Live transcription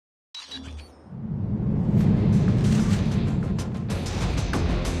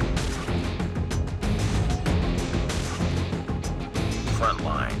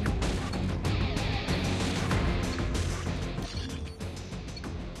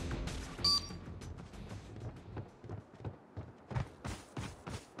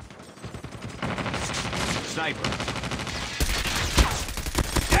Sniper.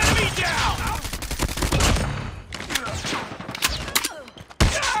 Enemy down!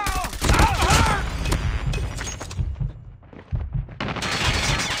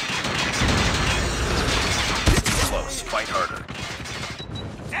 Close. Fight harder.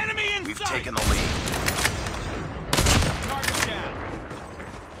 Enemy in We've sight! taken the lead. Target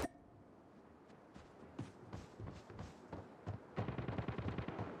down.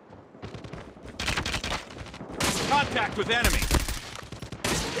 Contact with enemy.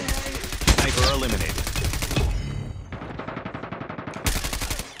 Sniper eliminated.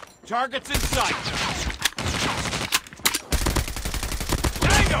 Targets in sight.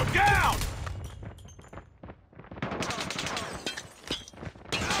 Tango down!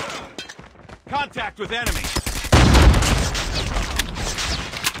 Contact with enemy.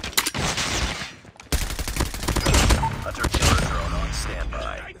 Hunter killer drone on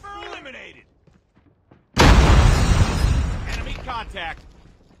standby. Sniper eliminated. Enemy contact.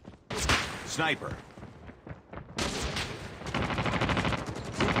 Sniper.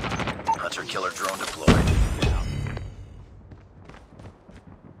 Hunter killer drone deployed.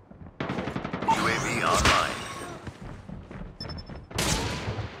 UAV online.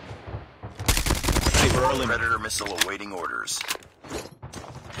 Sniper eliminated. Predator missile awaiting orders.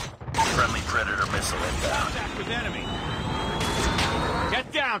 Friendly Predator missile inbound. Contact with enemy.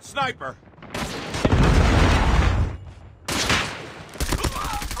 Get down, sniper.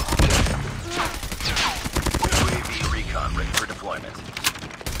 UAV recon ready for deployment.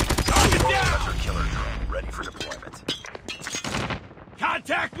 Target down! Hunter killer drone ready for deployment.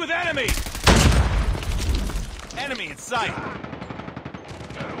 Contact with enemy. Enemy in sight.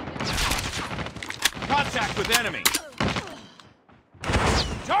 Contact with enemy.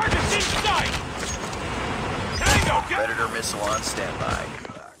 Targets in sight. Tango, get Predator missile on standby.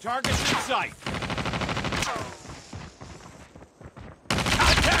 targets in sight.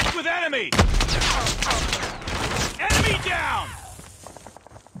 Contact with enemy. Enemy down.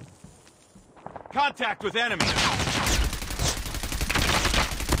 Contact with enemy.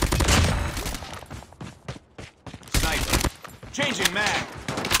 Sniper. Changing mag.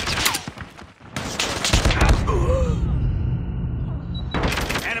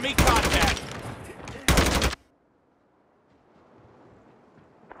 Enemy contact.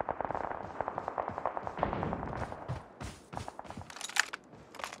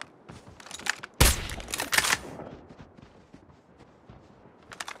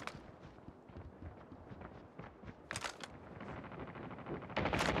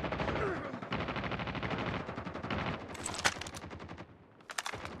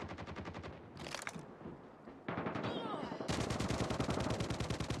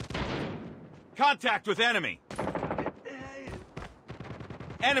 Contact with enemy.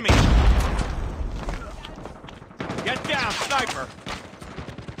 Enemy. Get down, sniper.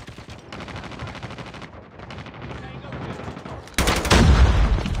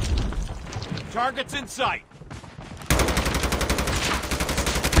 Targets in sight.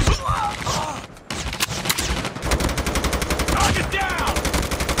 Target down.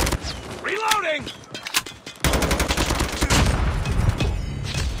 Reloading.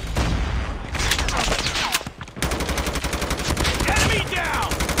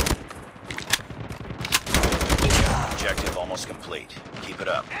 Objective almost complete. Keep it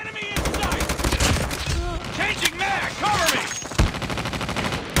up. Enemy in sight! Changing mag! Cover me!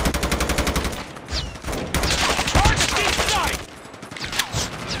 Target in sight!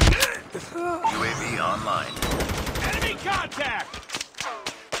 UAV online. Enemy contact!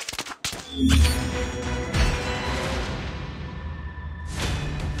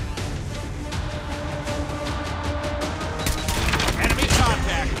 Enemy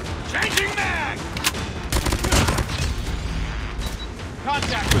contact! Changing mag!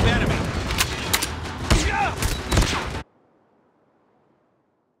 Contact with enemy!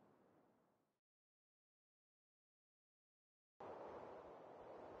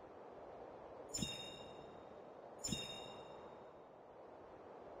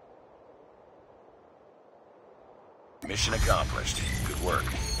 Mission accomplished. Good work.